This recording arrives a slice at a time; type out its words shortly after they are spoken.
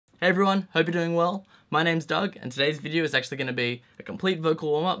Hey everyone, hope you're doing well. My name's Doug, and today's video is actually going to be a complete vocal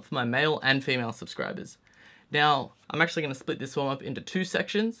warm-up for my male and female subscribers. Now, I'm actually going to split this warm-up into two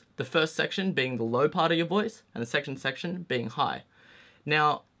sections, the first section being the low part of your voice, and the second section being high.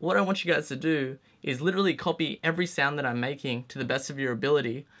 Now, what I want you guys to do is literally copy every sound that I'm making to the best of your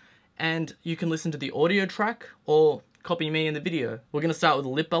ability, and you can listen to the audio track or copy me in the video. We're going to start with a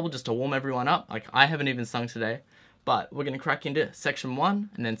lip bubble just to warm everyone up. Like, I haven't even sung today. But we're going to crack into section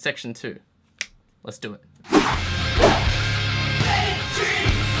 1 and then section 2. Let's do it.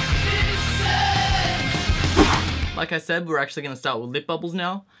 Like I said, we're actually going to start with lip bubbles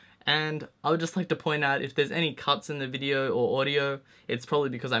now. And I would just like to point out, if there's any cuts in the video or audio, it's probably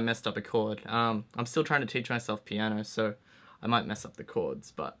because I messed up a chord. I'm still trying to teach myself piano, so I might mess up the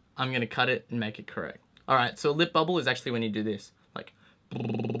chords, but I'm going to cut it and make it correct. Alright, so a lip bubble is actually when you do this. Like,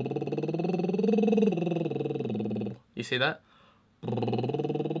 you see that?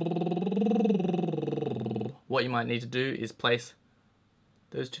 What you might need to do is place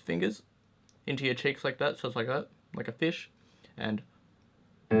those two fingers into your cheeks like that, so it's like that, like a fish. And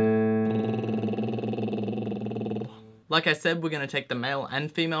like I said, we're going to take the male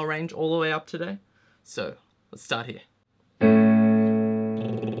and female range all the way up today. So let's start here.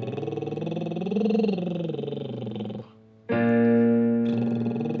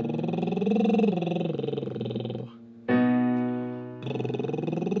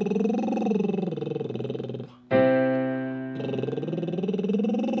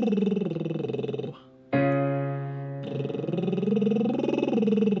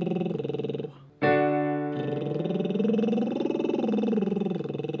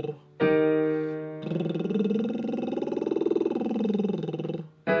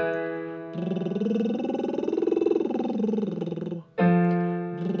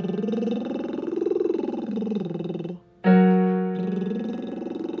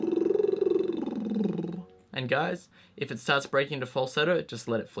 And guys, if it starts breaking into falsetto, just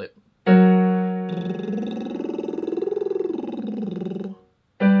let it flip.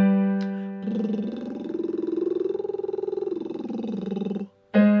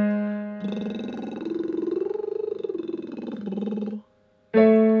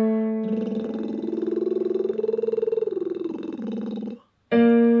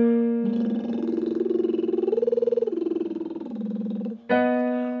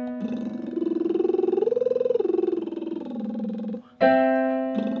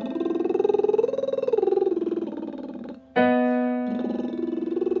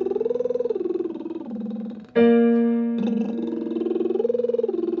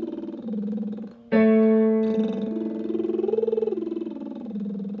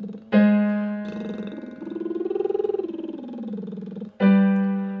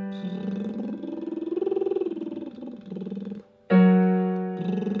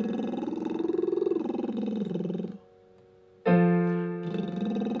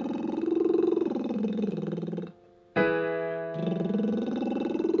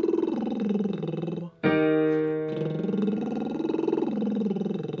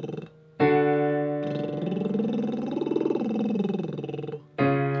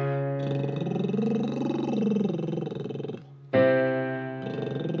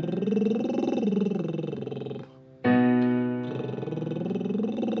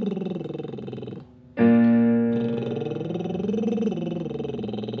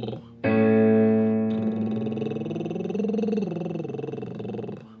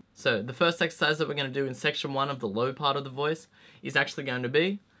 So the first exercise that we're going to do in section 1 of the low part of the voice is actually going to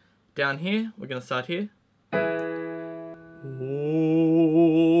be down here. We're going to start here.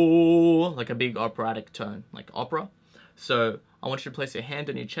 Like a big operatic tone, like opera. So I want you to place your hand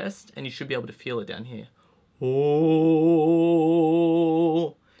on your chest and you should be able to feel it down here.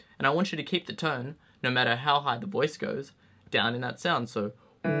 And I want you to keep the tone, no matter how high the voice goes, down in that sound. So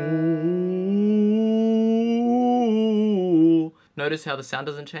notice how the sound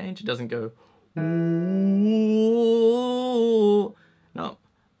doesn't change? It doesn't go no,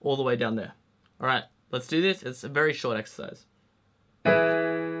 all the way down there. Alright, let's do this. It's a very short exercise.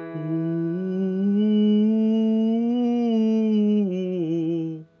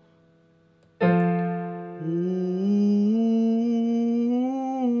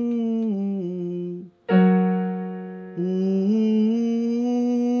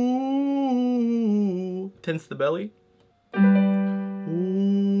 Tense the belly.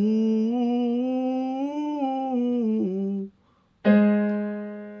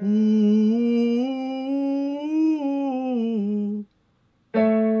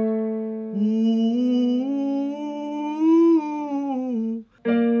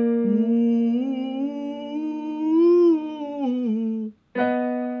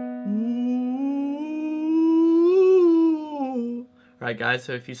 Alright guys,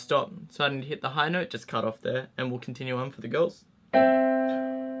 so if you stop starting to hit the high note, just cut off there and we'll continue on for the girls.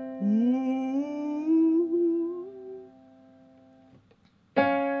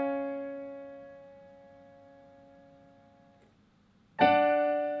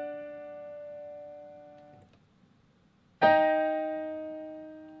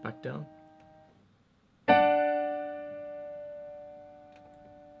 Back down.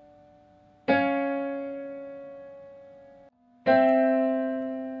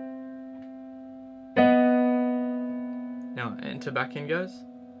 Now enter back in, guys.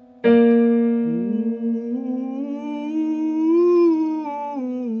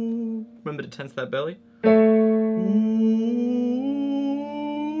 Remember to tense that belly.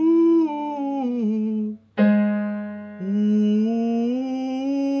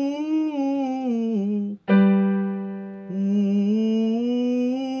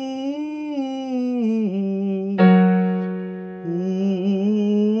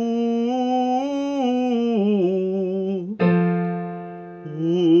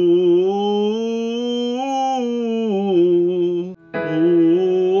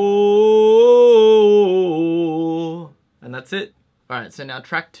 And that's it. Alright, so now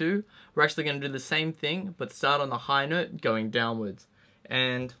track 2, we're actually going to do the same thing, but start on the high note going downwards.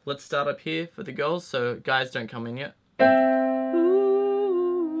 And let's start up here for the girls, so guys don't come in yet.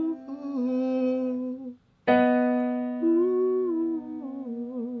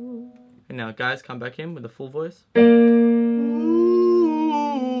 And now guys come back in with a full voice.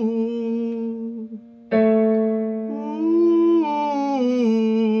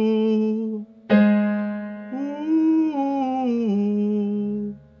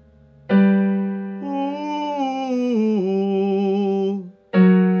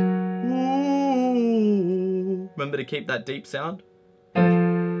 Remember to keep that deep sound.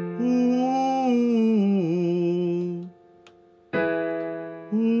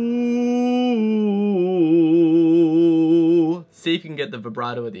 See if you can get the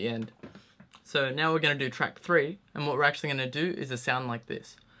vibrato at the end. So now we're going to do track 3, and what we're actually going to do is a sound like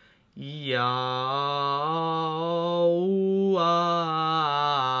this. Ya,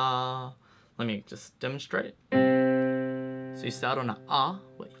 ah. Let me just demonstrate. So you start on a ah,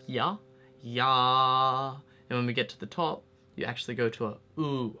 ya, ya, and when we get to the top, you actually go to a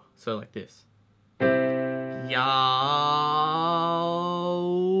ooh, so like this. Ya,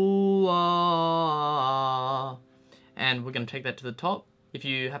 ah. And we're going to take that to the top. If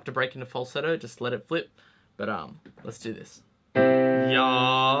you have to break into falsetto, just let it flip. But let's do this. Ya,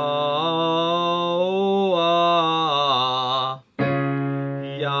 ah.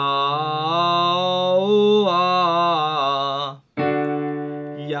 Ya, ah.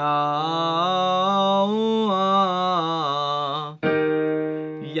 Ya, ah.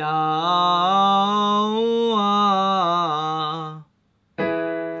 Ya, ah.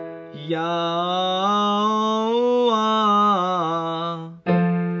 Ya,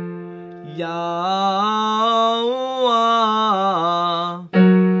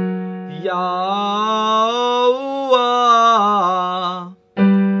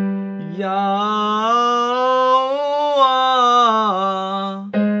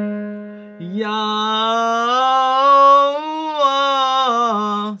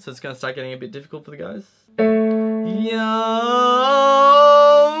 so it's going to start getting a bit difficult for the guys.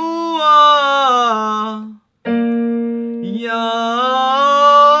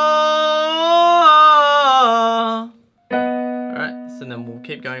 Alright, so then we'll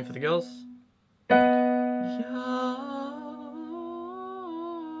keep going for the girls.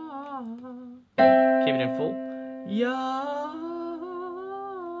 Keep it in full.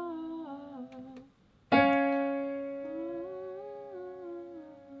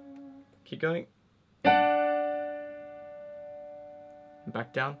 Keep going. And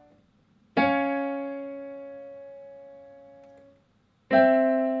back down.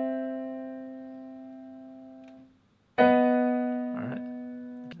 Alright.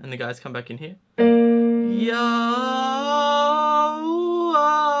 And the guys come back in here.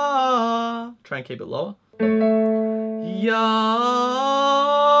 Try and keep it lower. Ya,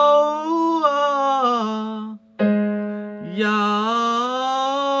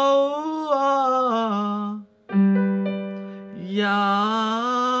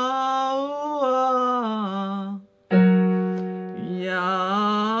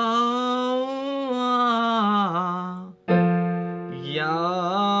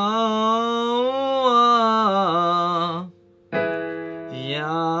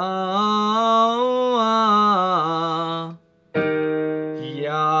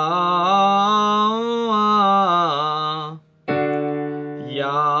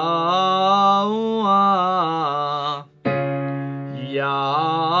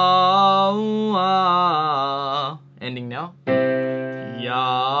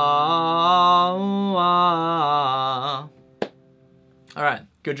 Alright,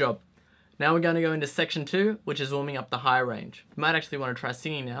 good job. Now we're going to go into section 2, which is warming up the high range. You might actually want to try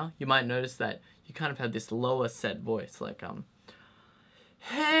singing now. You might notice that you kind of have this lower set voice, like,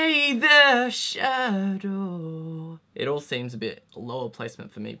 hey there, shadow. It all seems a bit lower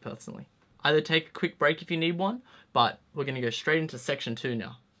placement for me personally. Either take a quick break if you need one, but we're going to go straight into section 2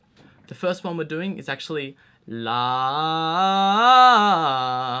 now. The first one we're doing is actually La,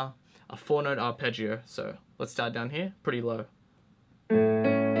 a 4-note arpeggio. So let's start down here, pretty low.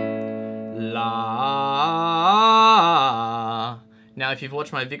 La. Now if you've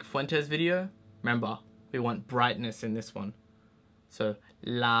watched my Vic Fuentes video, remember, we want brightness in this one. So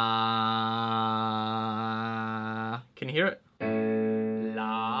La. Can you hear it?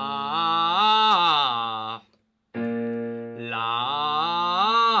 La.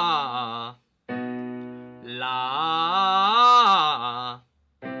 La. La.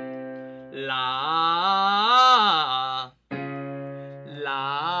 La. La. La.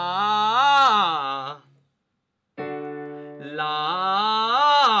 La.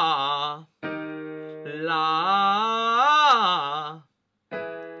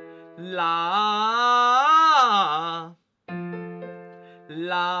 La.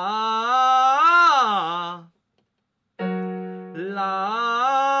 La. La.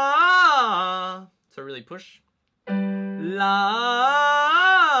 So really push. La.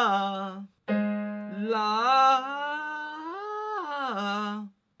 La.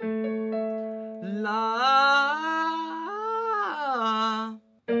 La.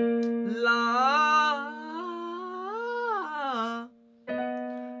 La.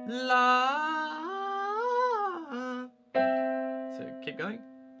 La. So keep going.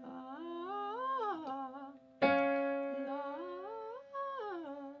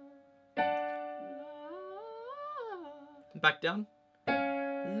 Back down.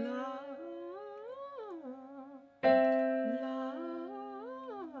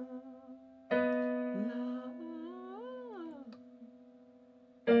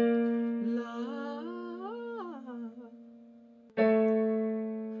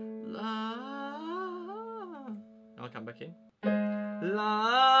 I'll come back in.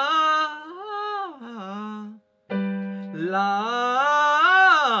 La. La.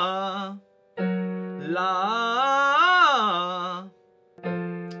 La. La.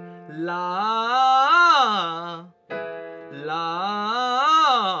 La.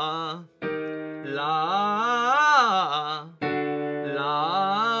 La.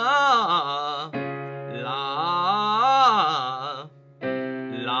 La.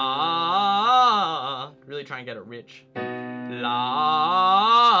 La. Really try and get it rich. La.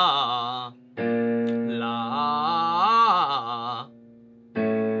 La.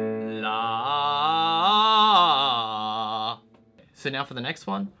 La. So now for the next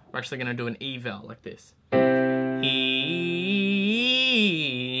one, we're actually going to do an E vowel like this. E.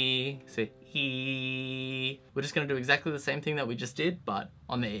 So E. We're just going to do exactly the same thing that we just did, but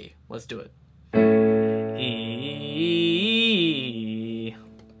on the E. Let's do it. E.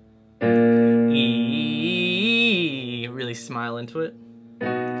 E. Really smile into it.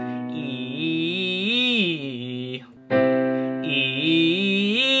 E.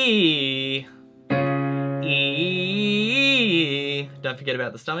 E. E. Don't forget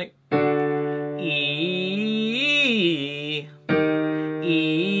about the stomach. E.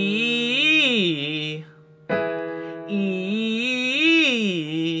 E. E.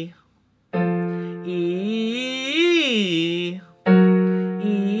 E.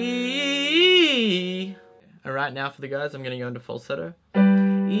 E. Alright, now for the guys, I'm going to go into falsetto. E.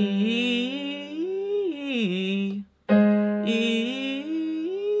 E.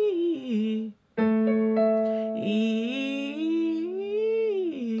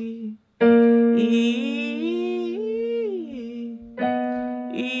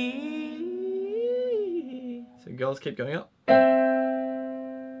 So girls keep going up.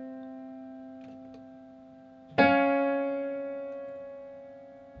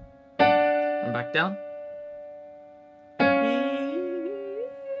 And back down.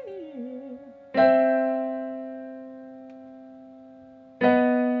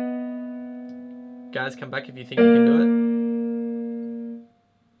 Guys, come back if you think you can do it.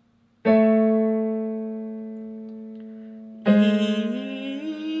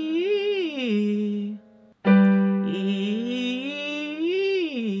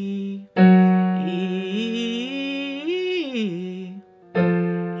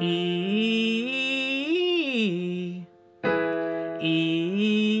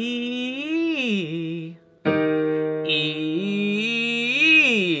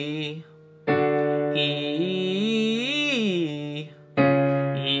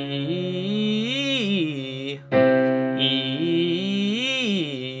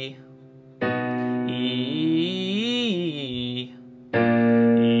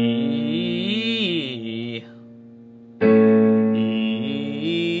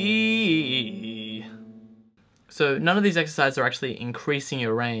 none of these exercises are actually increasing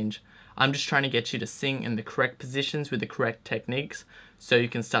your range. I'm just trying to get you to sing in the correct positions with the correct techniques so you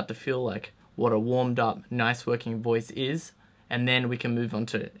can start to feel like what a warmed up, nice working voice is, and then we can move on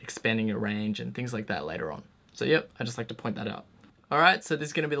to expanding your range and things like that later on. So yep, I just like to point that out. Alright, so this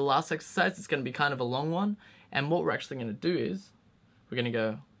is going to be the last exercise. It's going to be kind of a long one, and what we're actually going to do is we're going to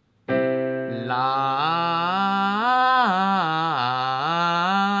go la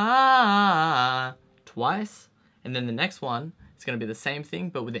twice, and then the next one is going to be the same thing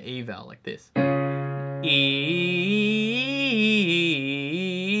but with the E vowel like this. E.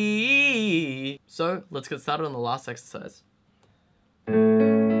 So let's get started on the last exercise.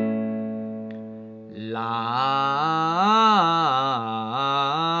 La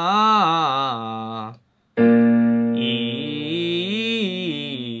E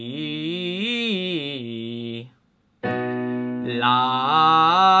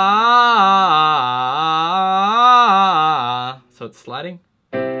La. So it's sliding.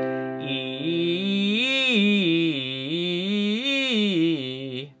 E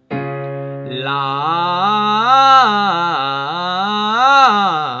La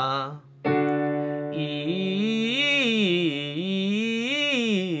E.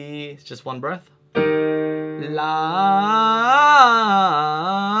 It's just one breath. La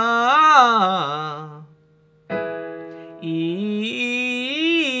E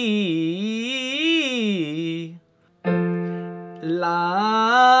La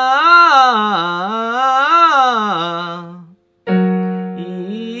E.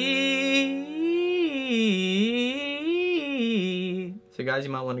 So guys,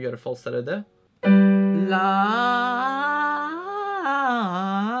 you might want to go to falsetto there. La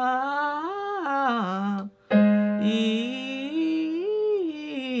E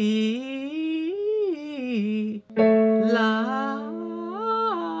La.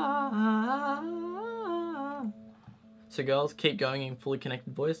 So girls, keep going in fully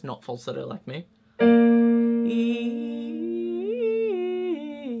connected voice, not falsetto like me. E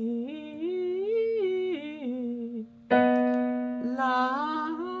La.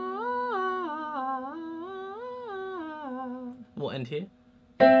 We'll end here.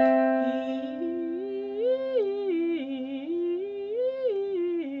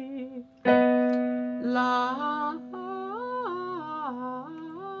 La.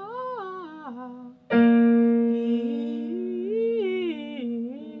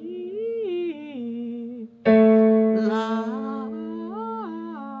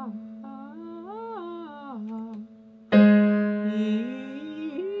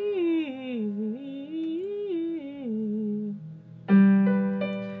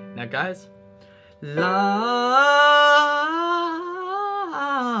 Now guys, La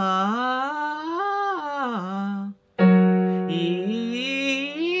E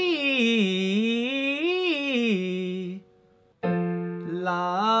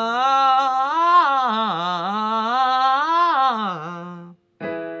La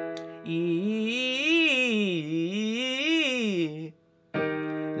E La E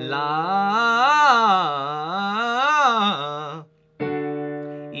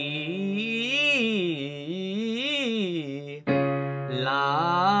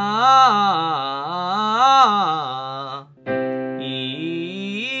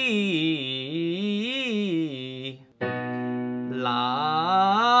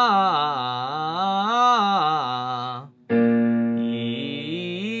La E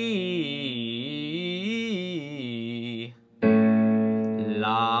La E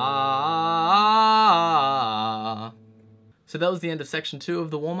La. So that was the end of section 2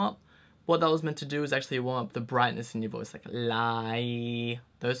 of the warm-up. What that was meant to do is actually warm up the brightness in your voice, like la,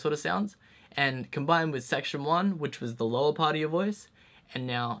 those sort of sounds, and combined with section 1, which was the lower part of your voice, and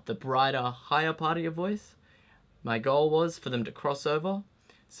now the brighter, higher part of your voice. My goal was for them to cross over.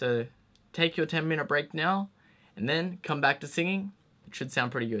 So take your 10-minute break now, and then come back to singing. It should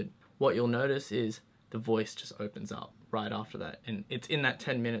sound pretty good. What you'll notice is the voice just opens up right after that, and it's in that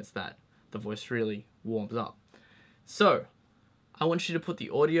 10 minutes that the voice really warms up. So I want you to put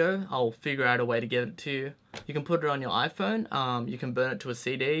the audio. I'll figure out a way to get it to you. You can put it on your iPhone, you can burn it to a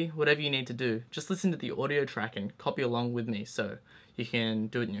CD, whatever you need to do. Just listen to the audio track and copy along with me. So you can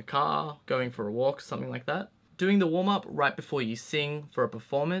do it in your car, going for a walk, something like that. Doing the warm-up right before you sing for a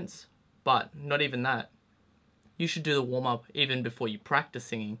performance, but not even that. You should do the warm-up even before you practice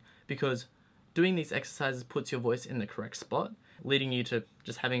singing, because doing these exercises puts your voice in the correct spot, leading you to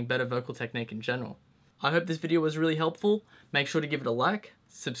just having better vocal technique in general. I hope this video was really helpful. Make sure to give it a like,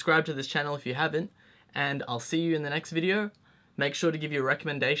 subscribe to this channel if you haven't, and I'll see you in the next video. Make sure to give your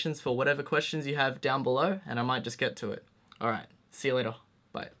recommendations for whatever questions you have down below, and I might just get to it. Alright, see you later.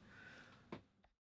 Bye.